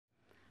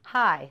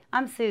Hi,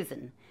 I'm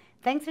Susan.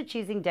 Thanks for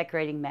choosing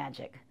Decorating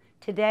Magic.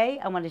 Today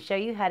I want to show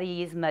you how to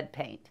use mud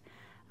paint.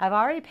 I've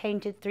already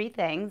painted 3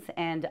 things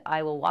and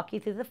I will walk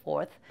you through the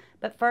 4th,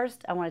 but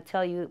first I want to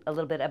tell you a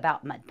little bit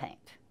about mud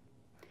paint.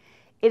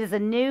 It is a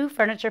new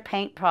furniture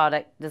paint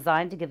product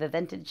designed to give a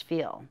vintage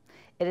feel.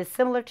 It is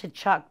similar to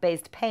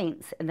chalk-based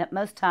paints in that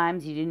most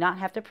times you do not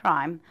have to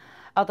prime,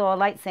 although a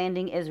light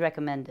sanding is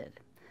recommended.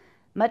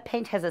 Mud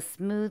paint has a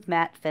smooth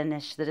matte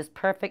finish that is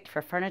perfect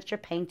for furniture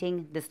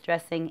painting,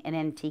 distressing, and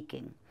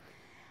antiquing.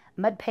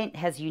 Mud paint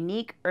has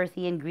unique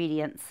earthy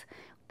ingredients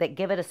that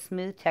give it a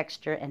smooth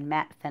texture and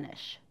matte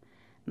finish.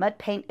 Mud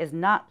paint is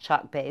not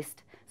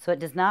chalk-based, so it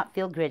does not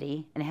feel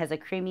gritty and has a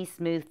creamy,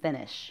 smooth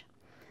finish.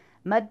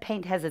 Mud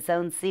paint has its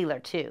own sealer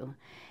too,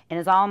 and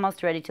is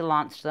almost ready to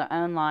launch their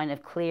own line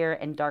of clear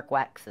and dark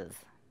waxes.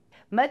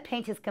 Mud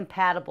paint is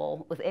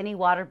compatible with any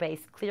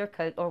water-based clear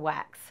coat or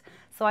wax,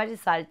 so I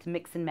decided to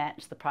mix and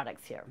match the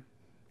products here.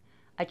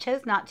 I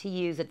chose not to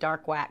use a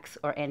dark wax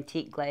or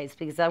antique glaze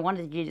because I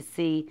wanted you to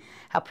see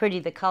how pretty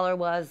the color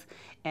was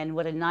and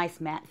what a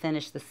nice matte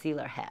finish the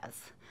sealer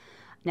has.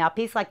 Now a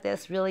piece like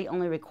this really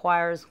only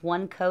requires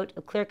 1 coat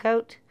of clear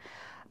coat,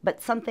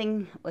 but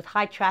something with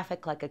high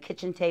traffic like a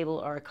kitchen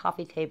table or a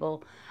coffee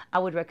table, I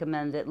would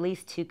recommend at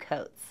least 2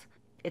 coats.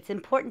 It's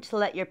important to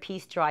let your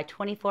piece dry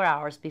 24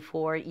 hours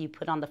before you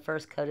put on the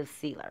first coat of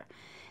sealer.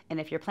 And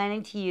if you're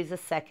planning to use a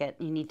second,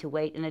 you need to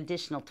wait an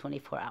additional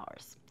 24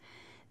 hours.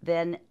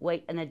 Then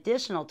wait an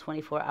additional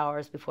 24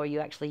 hours before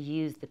you actually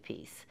use the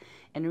piece.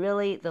 And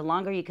really, the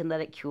longer you can let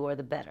it cure,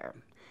 the better.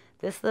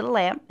 This little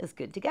lamp is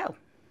good to go.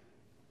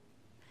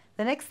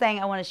 The next thing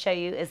I want to show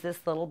you is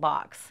this little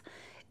box.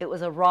 It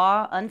was a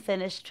raw,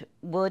 unfinished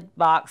wood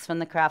box from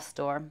the craft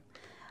store.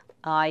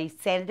 I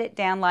sanded it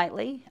down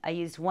lightly. I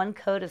used 1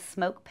 coat of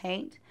smoke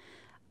paint.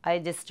 I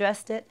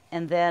distressed it,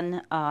 and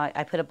then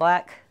I put a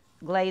black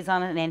glaze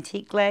on it, an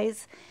antique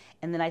glaze,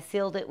 and then I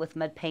sealed it with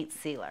mud paint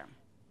sealer.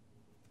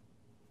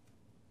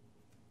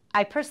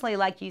 I personally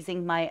like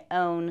using my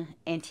own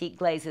antique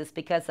glazes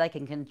because I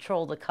can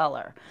control the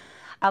color.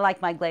 I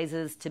like my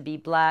glazes to be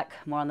black,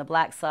 more on the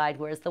black side,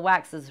 whereas the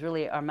waxes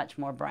really are much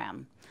more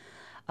brown.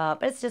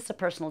 But it's just a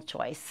personal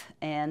choice,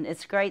 and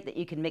it's great that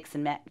you can mix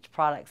and match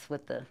products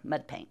with the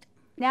mud paint.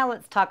 Now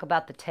let's talk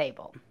about the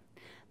table.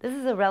 This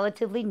is a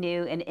relatively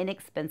new and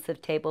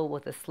inexpensive table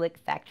with a slick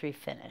factory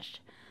finish.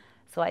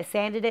 So I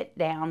sanded it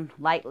down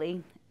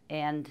lightly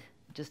and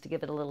just to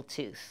give it a little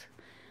tooth.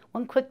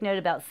 One quick note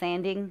about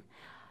sanding.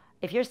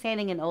 If you're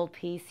sanding an old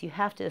piece, you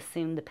have to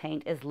assume the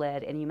paint is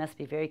lead and you must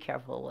be very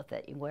careful with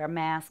it. You wear a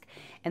mask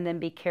and then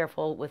be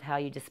careful with how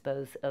you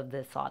dispose of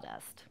the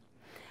sawdust.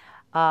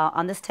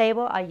 On this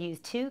table I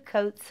used 2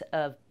 coats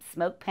of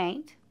smoke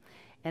paint,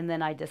 and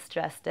then I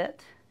distressed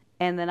it,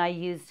 and then I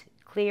used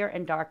clear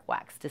and dark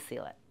wax to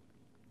seal it.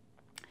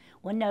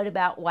 One note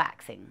about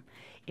waxing.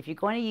 If you're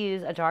going to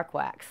use a dark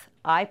wax,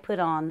 I put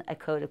on a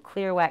coat of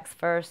clear wax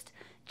first,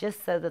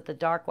 just so that the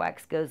dark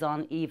wax goes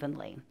on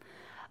evenly.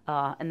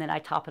 And then I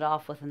top it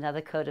off with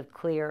another coat of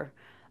clear,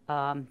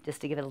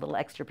 just to give it a little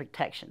extra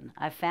protection.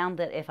 I found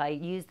that if I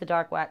use the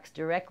dark wax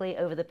directly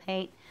over the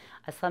paint,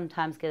 I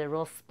sometimes get a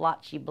real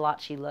splotchy,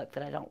 blotchy look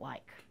that I don't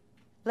like.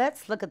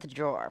 Let's look at the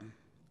drawer.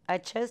 I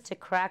chose to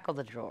crackle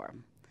the drawer.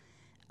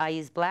 I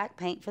used black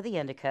paint for the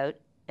undercoat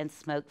and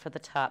smoke for the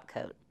top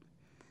coat.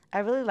 I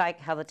really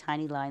like how the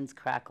tiny lines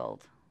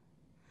crackled.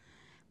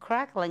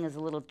 Crackling is a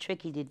little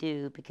tricky to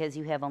do because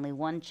you have only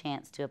 1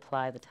 chance to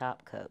apply the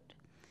top coat.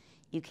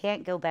 You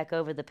can't go back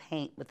over the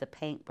paint with the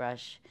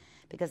paintbrush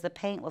because the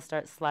paint will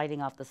start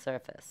sliding off the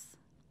surface.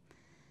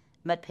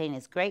 Mud paint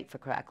is great for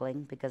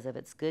crackling because of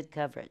its good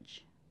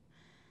coverage.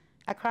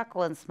 I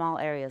crackle in small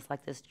areas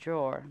like this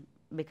drawer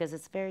because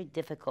it's very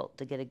difficult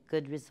to get a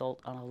good result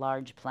on a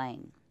large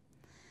plane.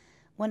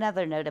 One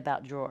other note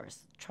about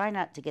drawers. Try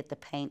not to get the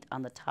paint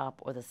on the top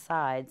or the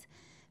sides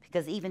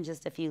because even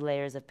just a few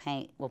layers of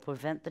paint will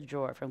prevent the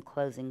drawer from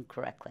closing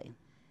correctly.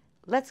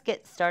 Let's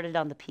get started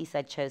on the piece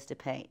I chose to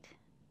paint.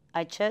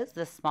 I chose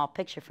this small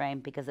picture frame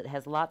because it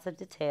has lots of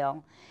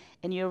detail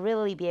and you'll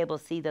really be able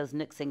to see those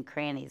nooks and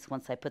crannies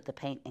once I put the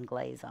paint and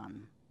glaze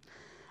on.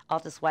 I'll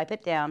just wipe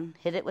it down,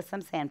 hit it with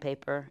some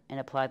sandpaper, and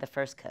apply the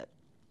first coat.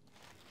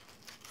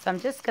 So I'm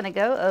just going to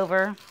go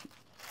over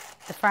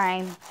the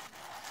frame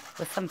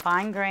with some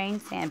fine grain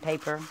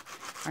sandpaper.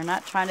 We're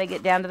not trying to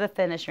get down to the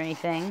finish or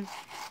anything.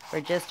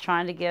 We're just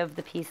trying to give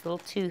the piece a little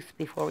tooth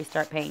before we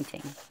start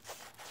painting.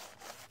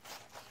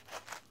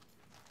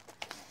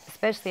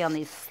 Especially on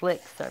these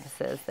slick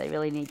surfaces, they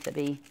really need to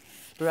be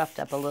roughed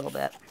up a little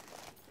bit.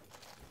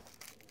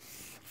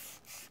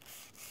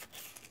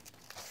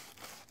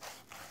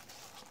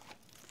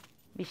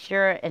 Be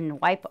sure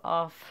and wipe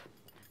off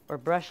or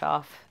brush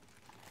off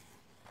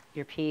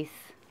your piece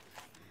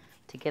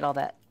to get all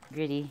that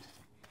gritty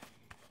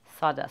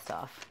sawdust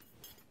off.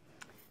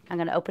 I'm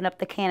going to open up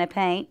the can of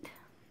paint,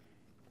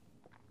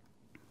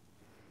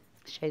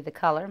 show you the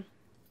color.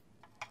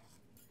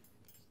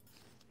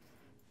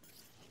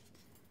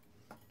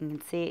 You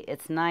can see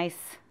it's nice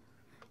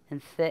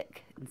and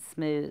thick and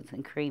smooth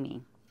and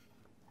creamy.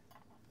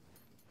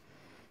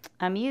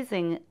 I'm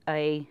using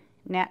a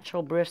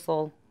natural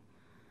bristle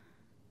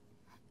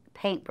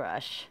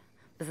paintbrush.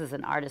 This is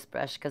an artist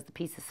brush because the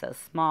piece is so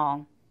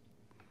small.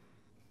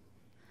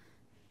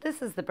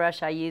 This is the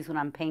brush I use when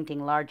I'm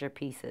painting larger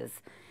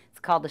pieces.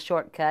 It's called the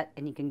Shortcut,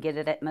 and you can get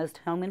it at most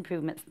home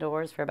improvement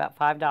stores for about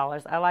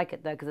 $5. I like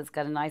it though because it's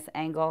got a nice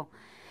angle,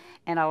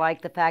 and I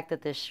like the fact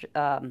that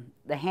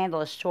the handle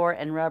is short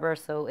and rubber,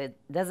 so it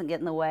doesn't get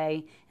in the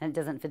way and it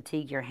doesn't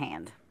fatigue your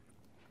hand.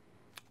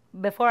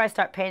 Before I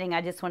start painting,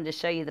 I just wanted to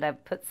show you that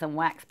I've put some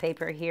wax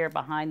paper here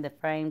behind the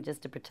frame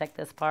just to protect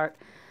this part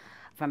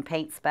from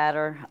paint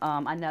spatter.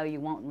 I know you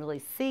won't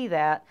really see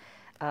that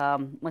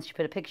once you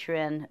put a picture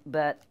in,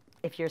 but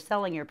if you're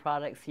selling your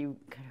products, you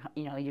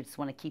just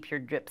want to keep your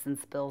drips and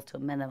spills to a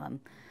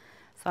minimum.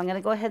 So I'm going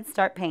to go ahead and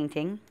start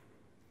painting.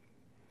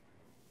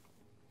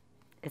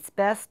 It's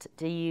best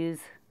to use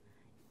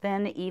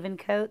thin, even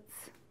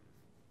coats.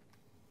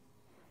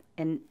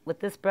 And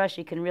with this brush,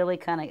 you can really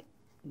kind of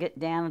get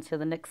down into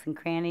the nooks and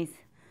crannies,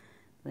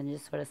 then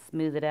just sort of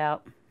smooth it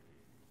out.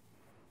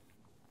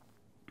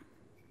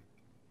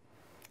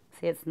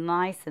 See, it's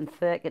nice and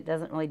thick. It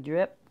doesn't really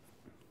drip.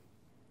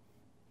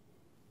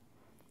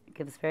 It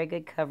gives very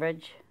good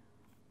coverage.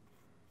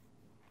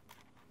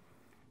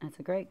 And it's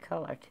a great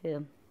color,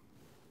 too.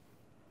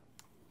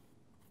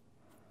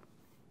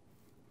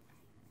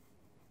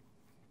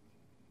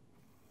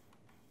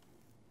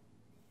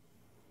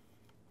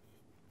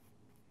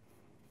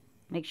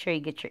 Make sure you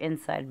get your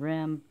inside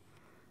rim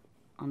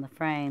on the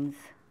frames,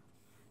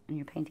 on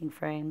your painting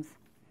frames.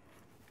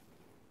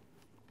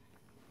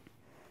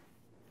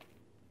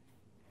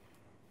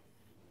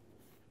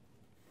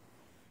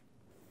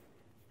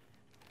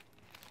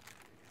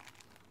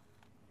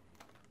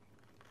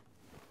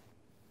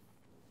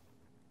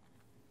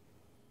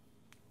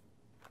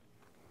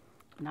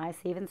 Nice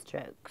even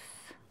strokes.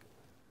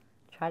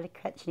 Try to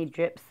catch any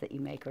drips that you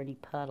make or any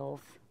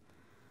puddles.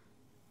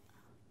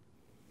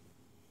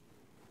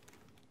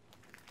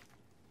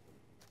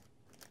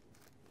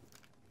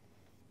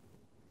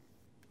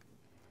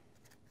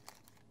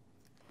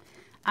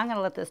 I'm going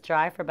to let this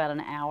dry for about an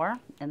hour,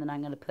 and then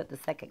I'm going to put the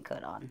second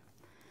coat on.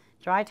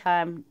 Dry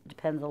time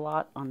depends a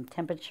lot on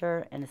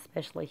temperature and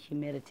especially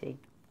humidity.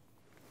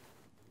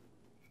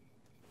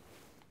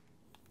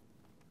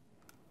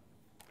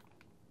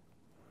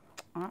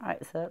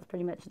 Alright, so that's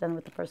pretty much done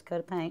with the first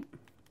coat of paint.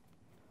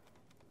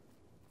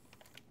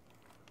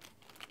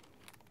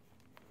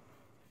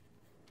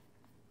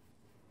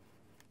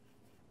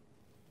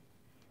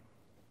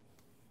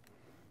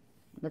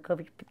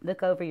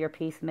 Look over your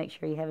piece and make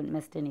sure you haven't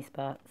missed any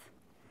spots.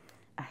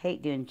 I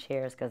hate doing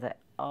chairs because I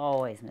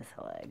always miss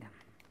a leg.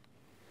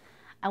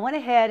 I went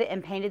ahead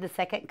and painted the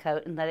second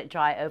coat and let it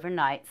dry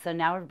overnight, so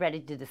now we're ready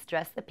to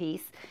distress the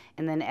piece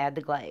and then add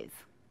the glaze.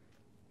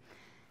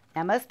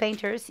 Now most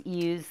painters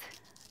use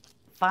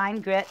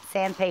fine grit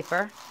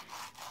sandpaper,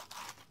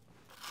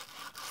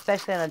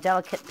 especially on a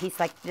delicate piece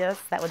like this.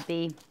 That would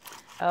be,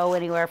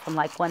 anywhere from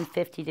like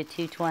 150 to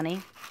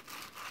 220.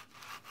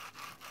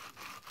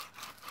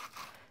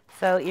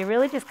 So you're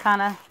really just kind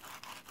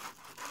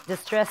of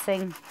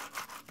distressing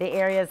the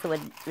areas that would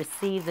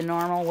receive the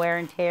normal wear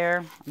and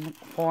tear on the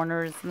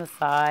corners and the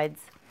sides.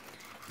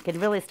 You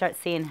can really start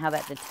seeing how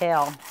that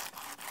detail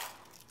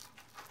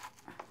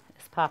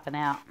is popping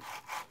out.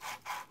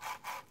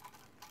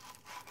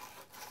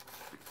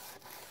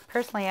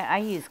 Personally, I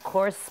use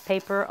coarse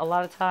paper a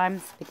lot of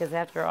times because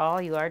after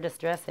all, you are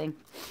distressing.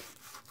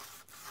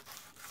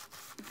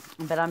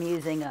 But I'm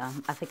using, I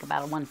think,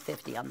 about a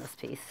 150 on this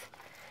piece.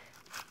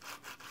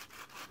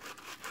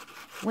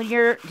 When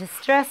you're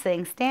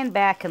distressing, stand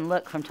back and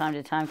look from time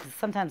to time because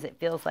sometimes it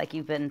feels like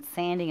you've been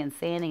sanding and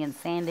sanding and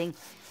sanding,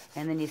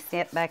 and then you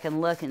step back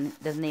and look and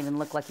it doesn't even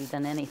look like you've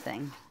done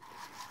anything.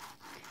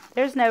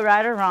 There's no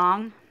right or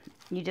wrong.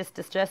 You just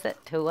distress it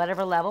to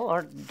whatever level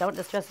or don't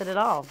distress it at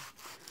all.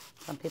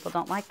 Some people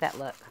don't like that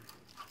look.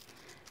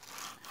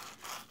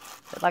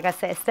 But like I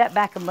say, step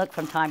back and look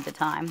from time to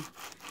time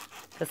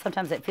because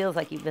sometimes it feels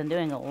like you've been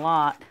doing a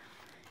lot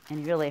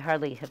and you really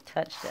hardly have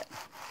touched it.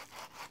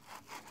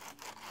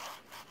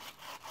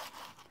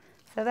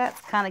 So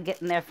that's kind of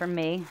getting there for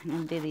me. I'm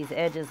going to do these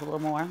edges a little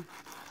more.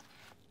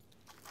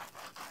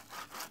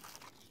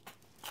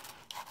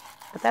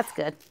 But that's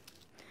good.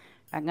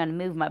 I'm going to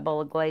move my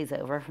bowl of glaze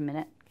over for a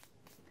minute.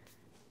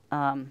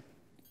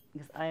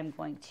 Because I am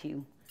going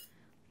to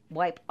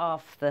wipe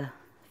off the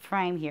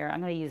frame here.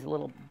 I'm going to use a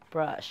little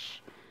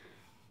brush.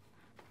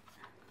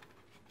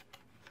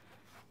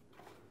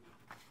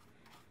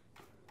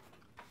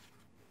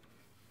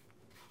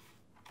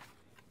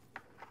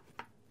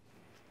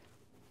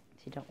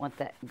 You don't want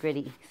that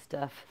gritty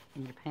stuff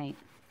in your paint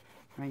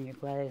or in your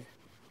glaze.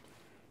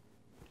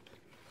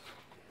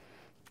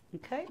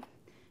 Okay,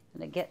 I'm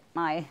going to get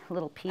my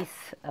little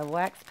piece of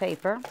wax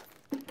paper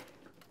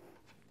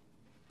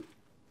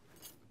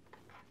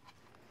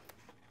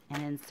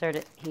and insert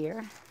it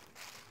here.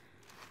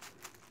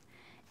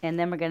 And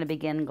then we're going to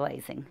begin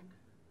glazing.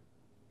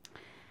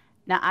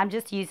 Now I'm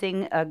just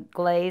using a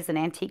glaze, an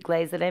antique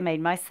glaze that I made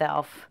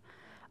myself.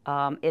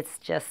 It's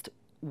just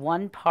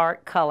 1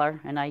 part color,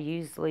 and I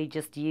usually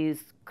just use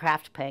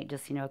craft paint,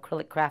 just, you know,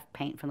 acrylic craft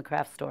paint from the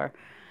craft store.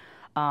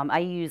 I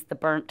use the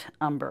burnt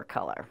umber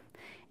color.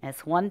 And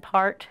it's 1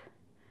 part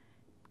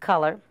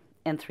color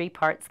and 3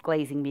 parts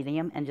glazing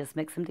medium, and just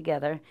mix them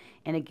together.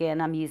 And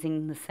again, I'm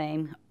using the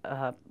same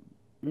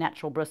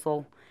natural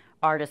bristle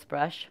artist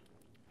brush.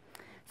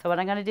 So what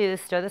I'm going to do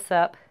is stir this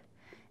up,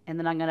 and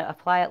then I'm going to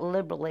apply it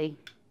liberally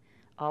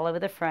all over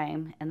the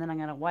frame, and then I'm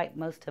going to wipe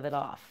most of it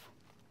off.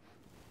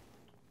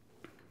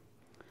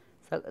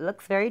 So it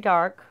looks very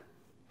dark.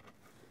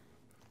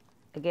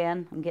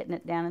 Again, I'm getting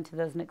it down into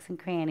those nooks and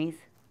crannies.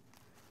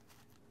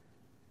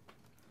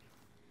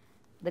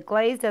 The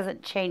glaze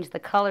doesn't change the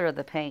color of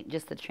the paint,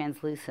 just the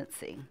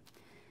translucency.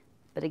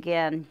 But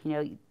again, you know,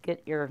 you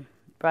get your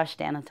brush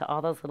down into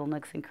all those little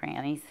nooks and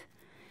crannies.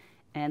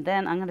 And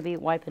then I'm going to be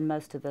wiping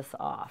most of this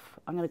off.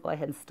 I'm going to go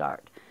ahead and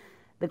start.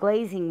 The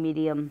glazing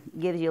medium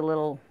gives you a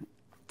little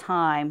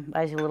time,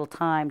 buys you a little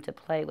time to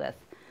play with.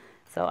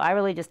 So I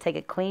really just take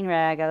a clean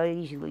rag. I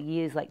usually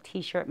use like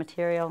t-shirt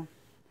material.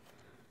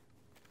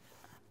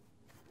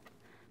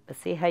 But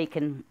see how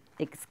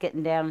it's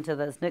getting down into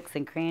those nooks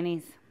and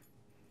crannies?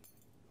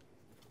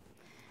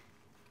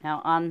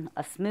 Now on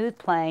a smooth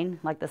plane,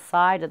 like the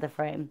side of the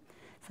frame,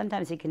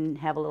 sometimes you can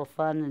have a little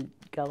fun and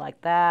go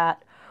like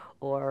that,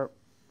 or,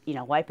 you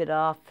know, wipe it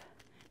off,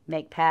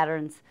 make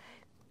patterns.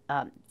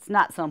 It's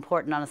not so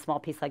important on a small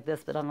piece like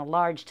this, but on a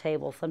large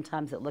table,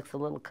 sometimes it looks a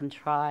little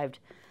contrived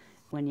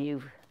when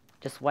you're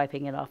just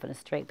wiping it off in a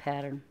straight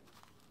pattern.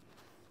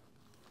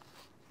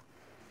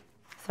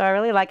 So I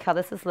really like how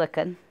this is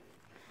looking.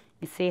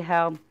 You see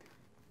how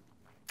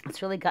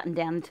it's really gotten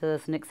down into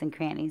those nooks and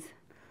crannies.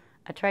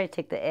 I try to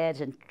take the edge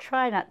and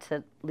try not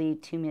to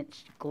leave too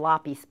much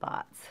gloppy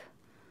spots.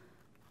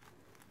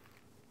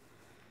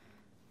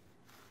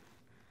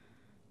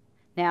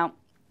 Now,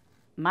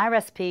 my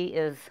recipe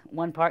is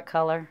 1 part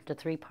color to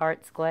 3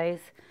 parts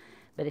glaze,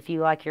 but if you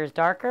like yours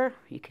darker,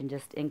 you can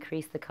just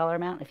increase the color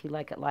amount. If you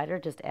like it lighter,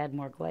 just add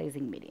more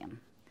glazing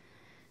medium.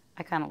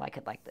 I kind of like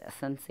it like this.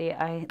 And see,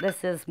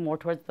 this is more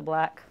towards the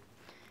black.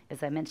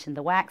 As I mentioned,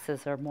 the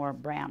waxes are more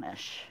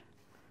brownish,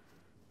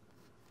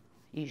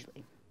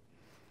 usually.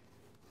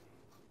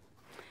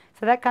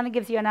 So that kind of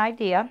gives you an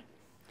idea.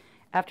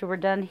 After we're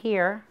done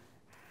here,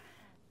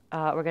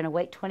 we're going to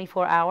wait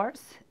 24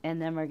 hours,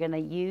 and then we're going to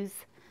use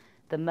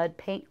the mud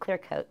paint clear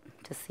coat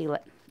to seal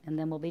it, and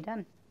then we'll be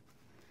done.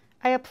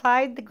 I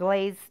applied the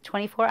glaze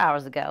 24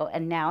 hours ago,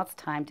 and now it's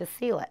time to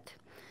seal it.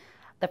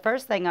 The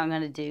first thing I'm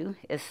going to do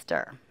is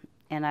stir.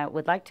 And I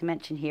would like to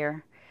mention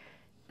here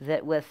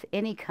that with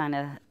any kind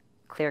of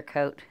clear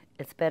coat,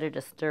 it's better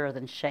to stir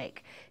than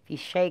shake. If you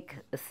shake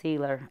the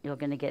sealer, you're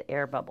going to get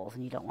air bubbles,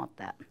 and you don't want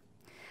that.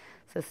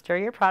 So stir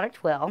your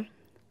product well.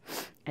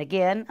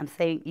 Again, I'm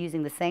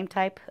using the same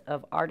type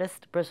of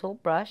artist bristle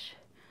brush.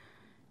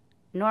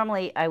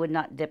 Normally, I would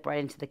not dip right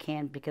into the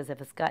can, because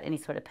if it's got any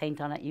sort of paint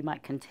on it, you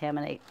might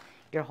contaminate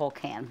your whole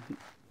can.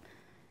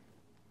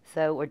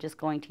 So we're just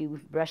going to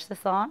brush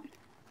this on.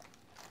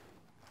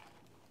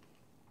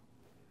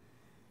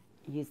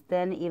 Use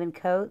thin, even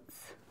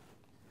coats.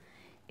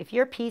 If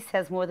your piece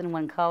has more than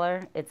 1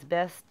 color, it's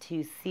best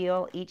to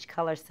seal each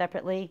color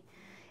separately,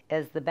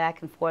 as the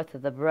back and forth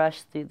of the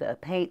brush through the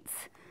paints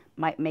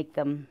might make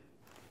them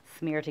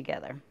smear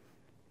together.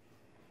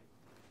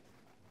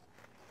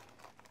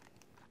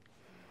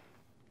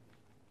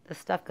 This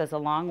stuff goes a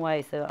long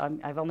way, so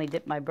I've only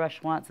dipped my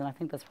brush once, and I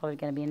think that's probably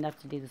going to be enough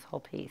to do this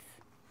whole piece.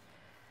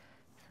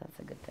 So that's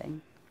a good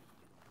thing.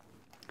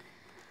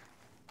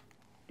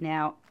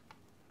 Now,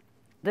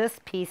 this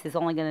piece is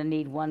only going to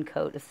need 1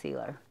 coat of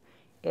sealer.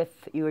 If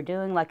you were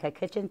doing like a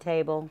kitchen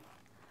table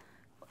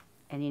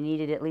and you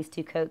needed at least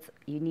 2 coats,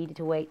 you needed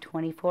to wait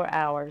 24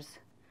 hours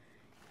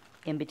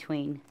in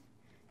between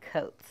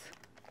coats.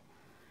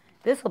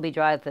 This will be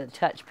dry to the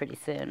touch pretty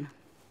soon.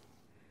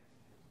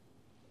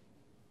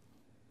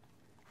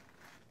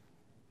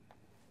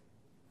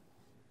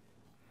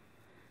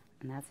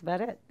 And that's about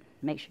it.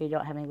 Make sure you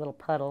don't have any little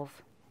puddles.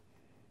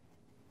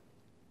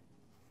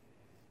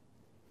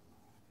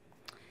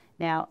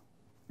 Now,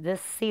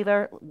 this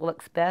sealer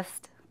looks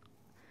best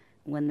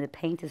when the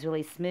paint is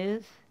really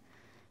smooth.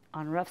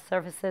 On rough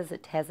surfaces,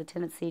 it has a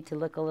tendency to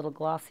look a little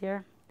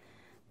glossier,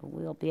 but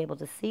we'll be able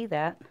to see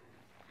that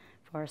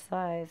for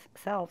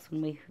ourselves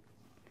when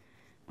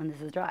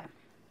this is dry.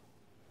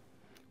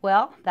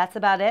 Well, that's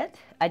about it.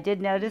 I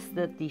did notice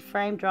that the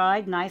frame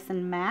dried nice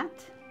and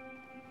matte.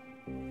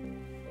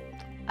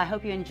 I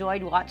hope you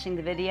enjoyed watching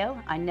the video.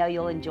 I know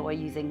you'll enjoy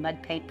using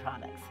mud paint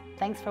products.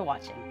 Thanks for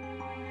watching.